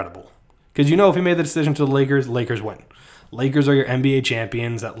 It's incredible. Because you know if he made the decision to the Lakers, Lakers win. Lakers are your NBA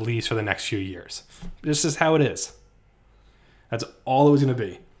champions, at least for the next few years. This is how it is. That's all it was going to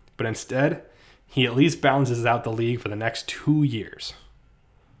be. But instead, he at least balances out the league for the next 2 years.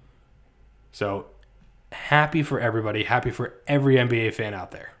 So happy for everybody. Happy for every NBA fan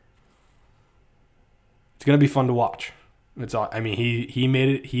out there. It's going to be fun to watch. It's all, I mean, he made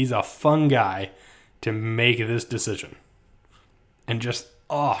it. He's a fun guy to make this decision. And just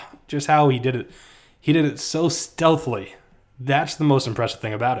how he did it. He did it so stealthily. That's the most impressive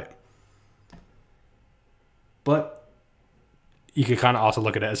thing about it. But you could kind of also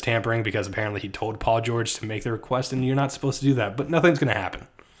look at it as tampering, because apparently he told Paul George to make the request, and you're not supposed to do that. But nothing's going to happen.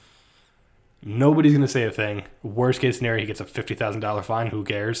 Nobody's going to say a thing. Worst case scenario, he gets a $50,000 fine. Who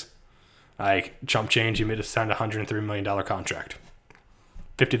cares? Like, chump change, he made us sign a $103 million contract.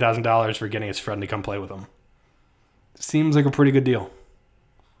 $50,000 for getting his friend to come play with him. Seems like a pretty good deal.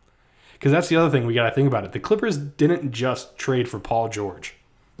 Because that's the other thing we got to think about it. The Clippers didn't just trade for Paul George.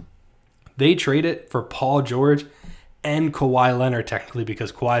 They traded for Paul George and Kawhi Leonard, technically,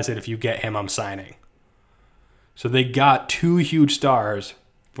 because Kawhi said, if you get him, I'm signing. So they got 2 huge stars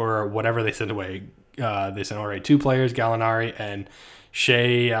for whatever they sent away. They sent away 2 players, Gallinari and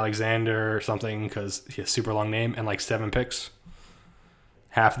Shea Alexander or something, because he has a super long name, and like 7 picks.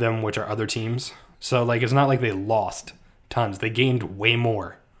 Half of them, which are other teams. So like, it's not like they lost tons. They gained way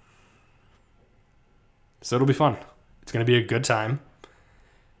more. So it'll be fun. It's going to be a good time.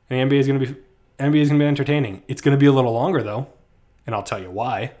 And the NBA is going to be entertaining. It's going to be a little longer though, and I'll tell you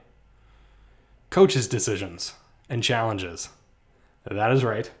why. Coaches' decisions and challenges. That is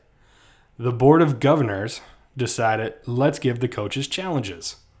right. The Board of Governors decided, let's give the coaches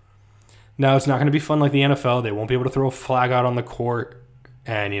challenges. Now, it's not going to be fun like the NFL. They won't be able to throw a flag out on the court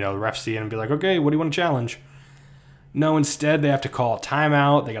and, you know, the refs see it and be like, okay, what do you want to challenge? No, instead, they have to call a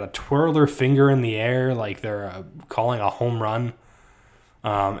timeout. They got to twirl their finger in the air like they're calling a home run.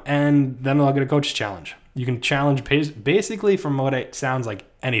 And then they'll get a coach's challenge. You can challenge basically, from what it sounds like,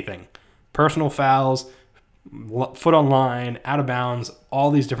 anything. Personal fouls, foot on line, out of bounds, all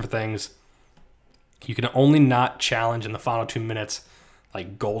these different things. You can only not challenge in the final 2 minutes,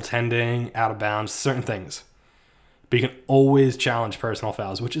 like goaltending, out of bounds, certain things. But you can always challenge personal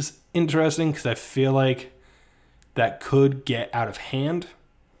fouls, which is interesting because I feel like that could get out of hand,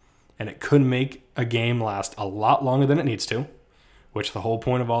 and it could make a game last a lot longer than it needs to, which the whole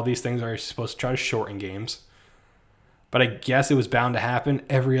point of all these things are supposed to try to shorten games. But I guess it was bound to happen.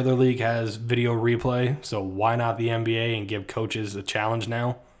 Every other league has video replay, so why not the NBA and give coaches a challenge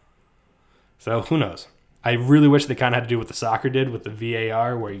now? So who knows? I really wish they kind of had to do what the soccer did with the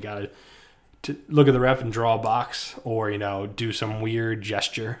VAR, where you got to look at the ref and draw a box, or, you know, do some weird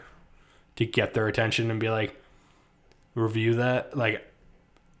gesture to get their attention and be like, review that. Like,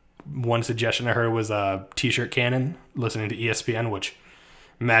 one suggestion I heard was a t-shirt cannon, listening to ESPN, which,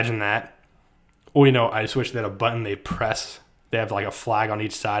 imagine that. Or, I just wish they had a button they press. They have like a flag on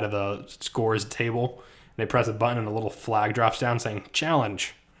each side of the scores table. They press a button and a little flag drops down saying,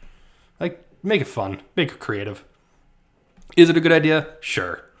 challenge. Like, make it fun. Make it creative. Is it a good idea?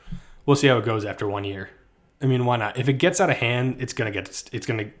 Sure. We'll see how it goes after 1 year. I mean, why not? If it gets out of hand, it's gonna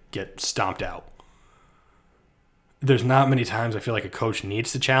get stomped out. There's not many times I feel like a coach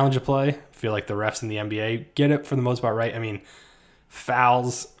needs to challenge a play. I feel like the refs in the NBA get it for the most part right. I mean,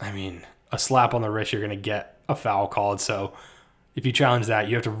 fouls, a slap on the wrist, you're going to get a foul called. So if you challenge that,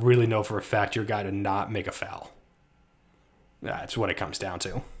 you have to really know for a fact your guy to not make a foul. That's what it comes down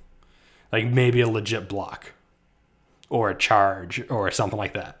to. Like maybe a legit block or a charge or something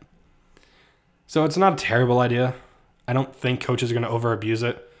like that. So it's not a terrible idea. I don't think coaches are going to over-abuse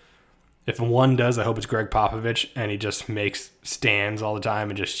it. If one does, I hope it's Greg Popovich, and he just makes stands all the time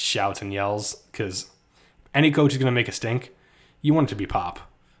and just shouts and yells, because any coach is going to make a stink. You want it to be Pop.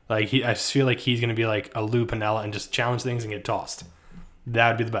 I just feel like he's going to be like a Lou Piniella and just challenge things and get tossed. That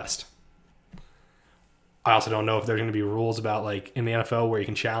would be the best. I also don't know if there's going to be rules about, like, in the NFL where you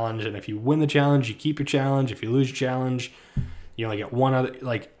can challenge, and if you win the challenge, you keep your challenge. If you lose your challenge, you only get one other.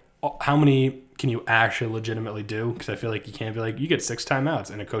 Like, how many can you actually legitimately do? Because I feel like you can't be like, you get 6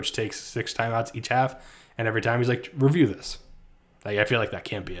 timeouts, and a coach takes 6 timeouts each half, and every time he's like, review this. Like, I feel like that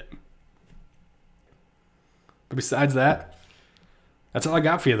can't be it. But besides that, that's all I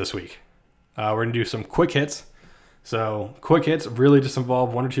got for you this week. We're going to do some quick hits. So quick hits really just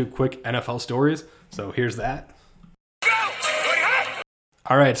involve 1 or 2 quick NFL stories. So here's that.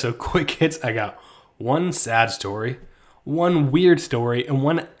 All right, so quick hits. I got 1 sad story, 1 weird story, and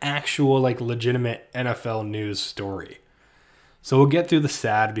 1 actual, like, legitimate NFL news story. So we'll get through the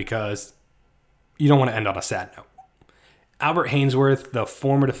sad because you don't want to end on a sad note. Albert Haynesworth, the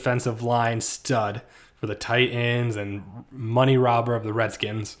former defensive line stud for the Titans and money robber of the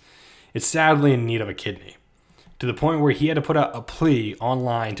Redskins, is sadly in need of a kidney, to the point where he had to put out a plea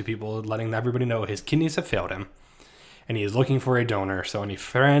online to people, letting everybody know his kidneys have failed him, and he is looking for a donor. So any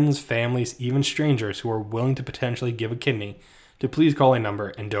friends, families, even strangers who are willing to potentially give a kidney, to please call a number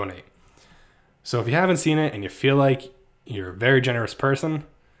and donate. So if you haven't seen it and you feel like you're a very generous person,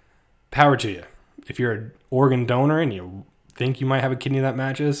 power to you. If you're an organ donor and you think you might have a kidney that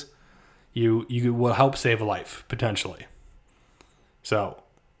matches, you will help save a life, potentially. So,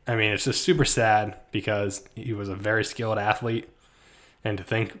 it's just super sad because he was a very skilled athlete. And to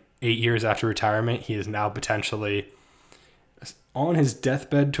think 8 years after retirement, he is now potentially on his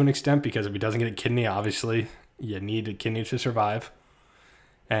deathbed to an extent, because if he doesn't get a kidney, obviously you need a kidney to survive.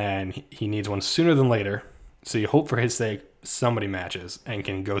 And he needs one sooner than later. So you hope for his sake somebody matches and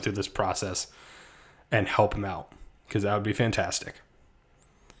can go through this process and help him out, because that would be fantastic.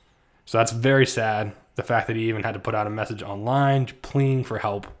 So that's very sad. The fact that he even had to put out a message online pleading for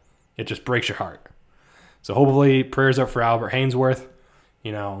help, it just breaks your heart. So hopefully prayers up for Albert Haynesworth.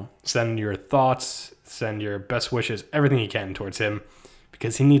 Send your thoughts, send your best wishes, everything you can towards him,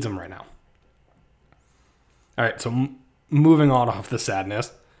 because he needs them right now. All right, so moving on off the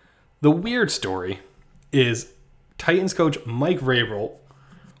sadness, the weird story is Titans coach Mike Vrabel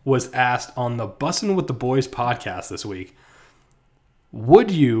was asked on the Bussin' with the Boys podcast this week,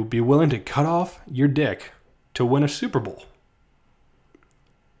 would you be willing to cut off your dick to win a Super Bowl?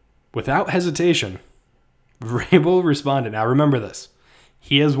 Without hesitation, Vrabel responded. Now remember this.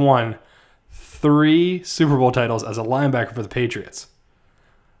 He has won 3 Super Bowl titles as a linebacker for the Patriots.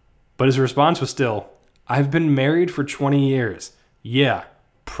 But his response was still, I've been married for 20 years. Yeah,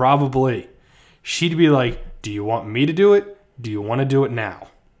 probably. She'd be like, do you want me to do it? Do you want to do it now?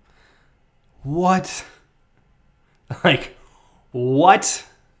 What? What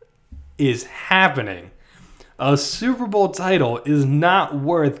is happening? A Super Bowl title is not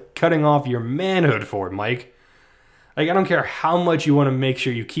worth cutting off your manhood for, Mike. I don't care how much you want to make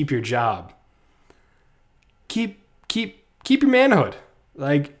sure you keep your job. Keep your manhood.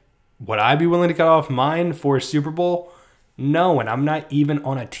 Would I be willing to cut off mine for a Super Bowl? No, and I'm not even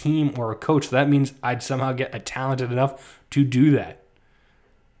on a team or a coach. So that means I'd somehow get talented enough to do that.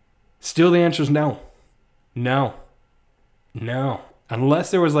 Still, the answer is no. No.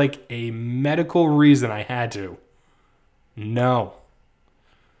 Unless there was a medical reason I had to. No.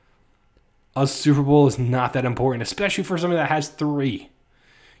 A Super Bowl is not that important, especially for somebody that has 3.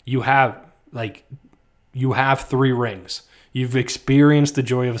 You have 3 rings. You've experienced the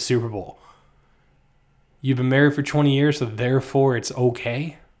joy of a Super Bowl. You've been married for 20 years, so therefore it's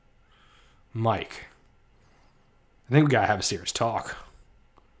okay? Mike, I think we gotta have a serious talk.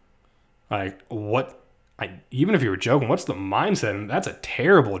 What Even if you were joking, what's the mindset? And that's a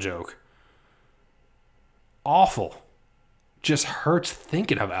terrible joke. Awful. Just hurts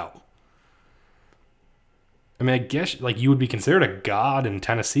thinking about. I mean, I guess like you would be considered a god in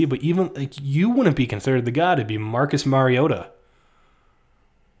Tennessee, but even like you wouldn't be considered the god. It'd be Marcus Mariota.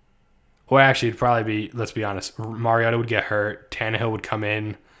 Well, actually, it'd probably be, let's be honest, Mariota would get hurt. Tannehill would come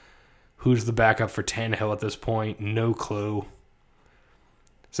in. Who's the backup for Tannehill at this point? No clue.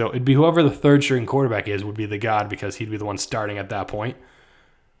 So it'd be whoever the third string quarterback is would be the god because he'd be the one starting at that point.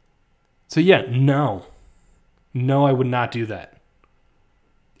 So yeah, no. No, I would not do that.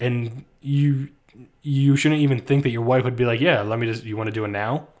 And you shouldn't even think that your wife would be like, yeah, you want to do it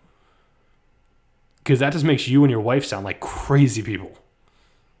now? Because that just makes you and your wife sound like crazy people.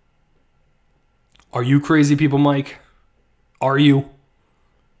 Are you crazy people, Mike? Are you?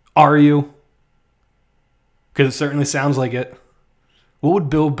 Because it certainly sounds like it. What would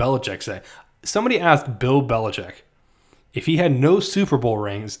Bill Belichick say? Somebody asked Bill Belichick if he had no Super Bowl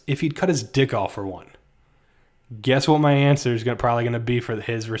rings, if he'd cut his dick off for one. Guess what my answer is probably going to be for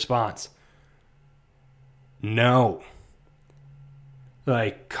his response? No.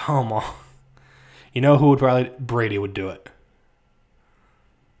 Like, come on. You know who would probably... Brady would do it.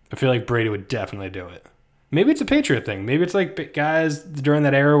 I feel like Brady would definitely do it. Maybe it's a Patriot thing. Maybe it's like guys during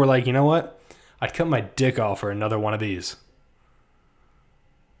that era were like, you know what? I'd cut my dick off for another one of these.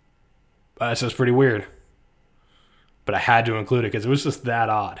 That's just pretty weird. But I had to include it because it was just that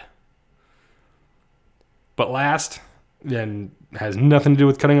odd. But last, and has nothing to do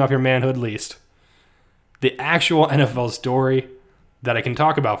with cutting off your manhood least, the actual NFL story that I can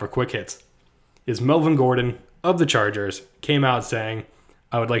talk about for quick hits is Melvin Gordon of the Chargers came out saying,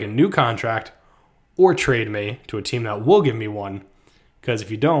 I would like a new contract or trade me to a team that will give me one, because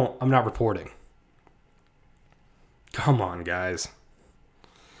if you don't, I'm not reporting. Come on, guys.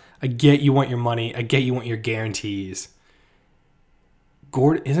 I get you want your money. I get you want your guarantees.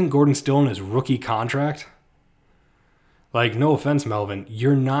 Isn't Gordon still in his rookie contract? Like, no offense, Melvin,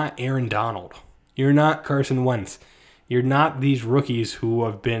 you're not Aaron Donald. You're not Carson Wentz. You're not these rookies who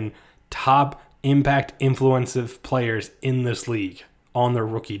have been top impact influensive players in this league on their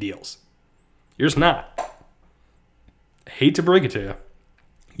rookie deals. You're just not. I hate to break it to you.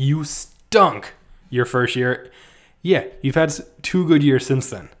 You stunk your first year. Yeah, you've had 2 good years since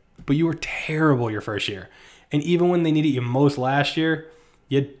then, but you were terrible your first year. And even when they needed you most last year,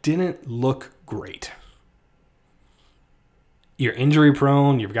 you didn't look great. You're injury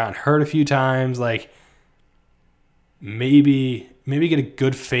prone. You've gotten hurt a few times. Like, maybe get a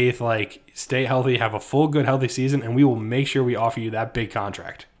good faith, like, stay healthy, have a full, good, healthy season, and we will make sure we offer you that big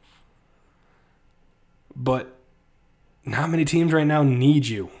contract. But not many teams right now need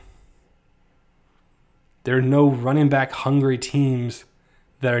you. There are no running back hungry teams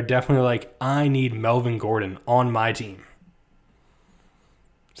that are definitely like, I need Melvin Gordon on my team.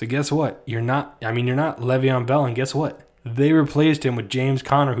 So guess what? You're not Le'Veon Bell, and guess what? They replaced him with James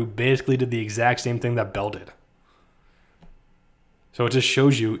Conner, who basically did the exact same thing that Bell did. So it just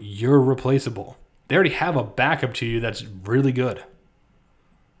shows you you're replaceable. They already have a backup to you that's really good.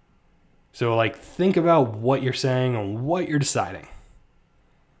 So, like, think about what you're saying and what you're deciding.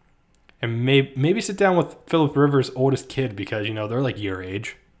 And maybe sit down with Phillip Rivers' oldest kid, because, you know, they're like your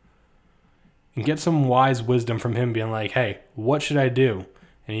age. And get some wise wisdom from him, being like, hey, what should I do?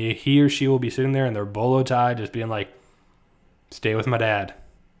 And he or she will be sitting there in their bolo tie just being like, stay with my dad.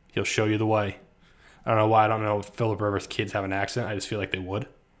 He'll show you the way. I don't know why I don't know if Phillip Rivers' kids have an accent. I just feel like they would.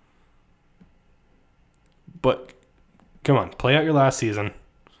 But come on, play out your last season.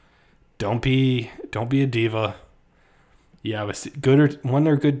 Don't be a diva. Yeah, one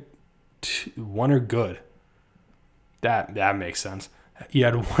or good. That makes sense. You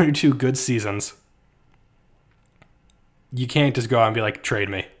had 1 or 2 good seasons. You can't just go out and be like, trade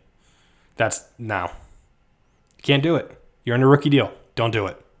me. No. You can't do it. You're in a rookie deal. Don't do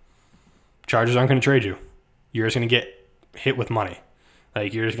it. Chargers aren't going to trade you. You're just going to get hit with money.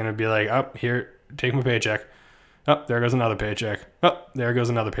 Like, you're just going to be like, oh, here, take my paycheck. Oh, there goes another paycheck. Oh, there goes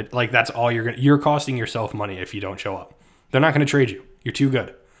another paycheck. Like, that's all you're costing yourself money if you don't show up. They're not going to trade you. You're too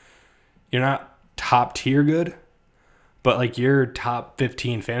good. You're not top tier good, but like you're top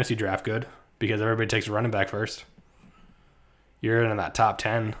 15 fantasy draft good because everybody takes a running back first. You're in that top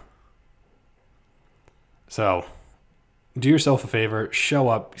 10. So do yourself a favor, show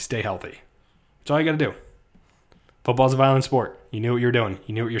up, stay healthy. That's all you got to do. Football's a violent sport. You knew what you're doing.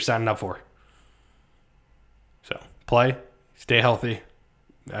 You knew what you're signing up for. So play, stay healthy.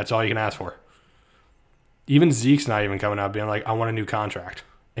 That's all you can ask for. Even Zeke's not even coming out being like, I want a new contract.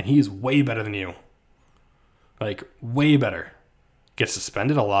 And he is way better than you. Like, way better. gets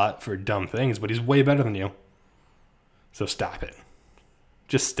suspended a lot for dumb things, but he's way better than you. So stop it.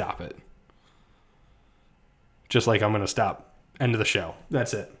 Just stop it. Just like I'm going to stop. End of the show.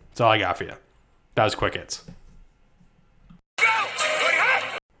 That's it. That's all I got for you. That was Quick Hits.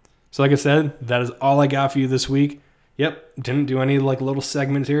 So like I said, that is all I got for you this week. Yep, didn't do any like little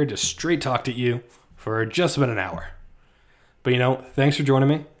segments here. Just straight talked at you for just about an hour. But, thanks for joining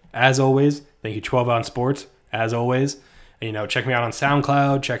me. As always, thank you 12 Ounce Sports. As always, check me out on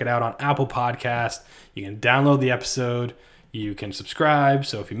SoundCloud. Check it out on Apple Podcasts. You can download the episode. You can subscribe.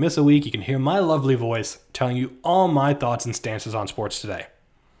 So if you miss a week, you can hear my lovely voice telling you all my thoughts and stances on sports today.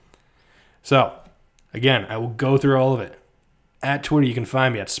 So, again, I will go through all of it. At Twitter, you can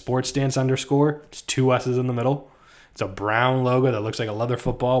find me at sportsstance_. It's 2 S's in the middle. It's a brown logo that looks like a leather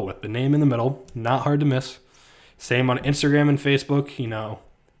football with the name in the middle. Not hard to miss. Same on Instagram and Facebook,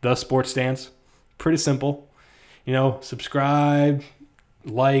 The Sports Stance. Pretty simple. Subscribe,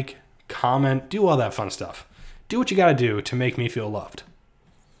 like, comment, do all that fun stuff. Do what you got to do to make me feel loved.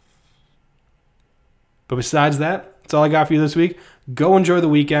 But besides that, that's all I got for you this week. Go enjoy the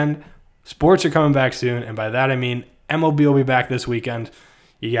weekend. Sports are coming back soon, and by that I mean MLB will be back this weekend.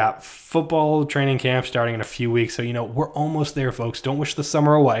 You got football training camp starting in a few weeks, so we're almost there, folks. Don't wish the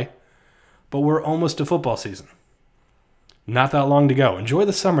summer away, but we're almost to football season. Not that long to go. Enjoy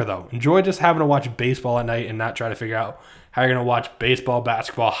the summer, though. Enjoy just having to watch baseball at night and not try to figure out how you're going to watch baseball,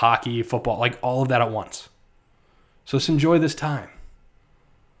 basketball, hockey, football, like all of that at once. So just enjoy this time.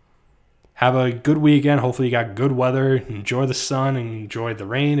 Have a good weekend. Hopefully you got good weather. Enjoy the sun and enjoy the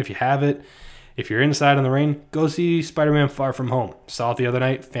rain if you have it. If you're inside in the rain, go see Spider-Man Far From Home. Saw it the other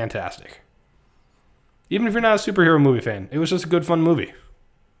night. Fantastic. Even if you're not a superhero movie fan, it was just a good, fun movie.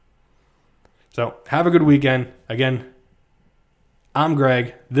 So have a good weekend. Again, I'm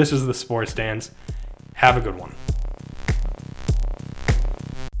Greg. This is The Sports Stance. Have a good one.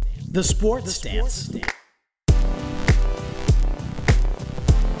 The Sports Stance.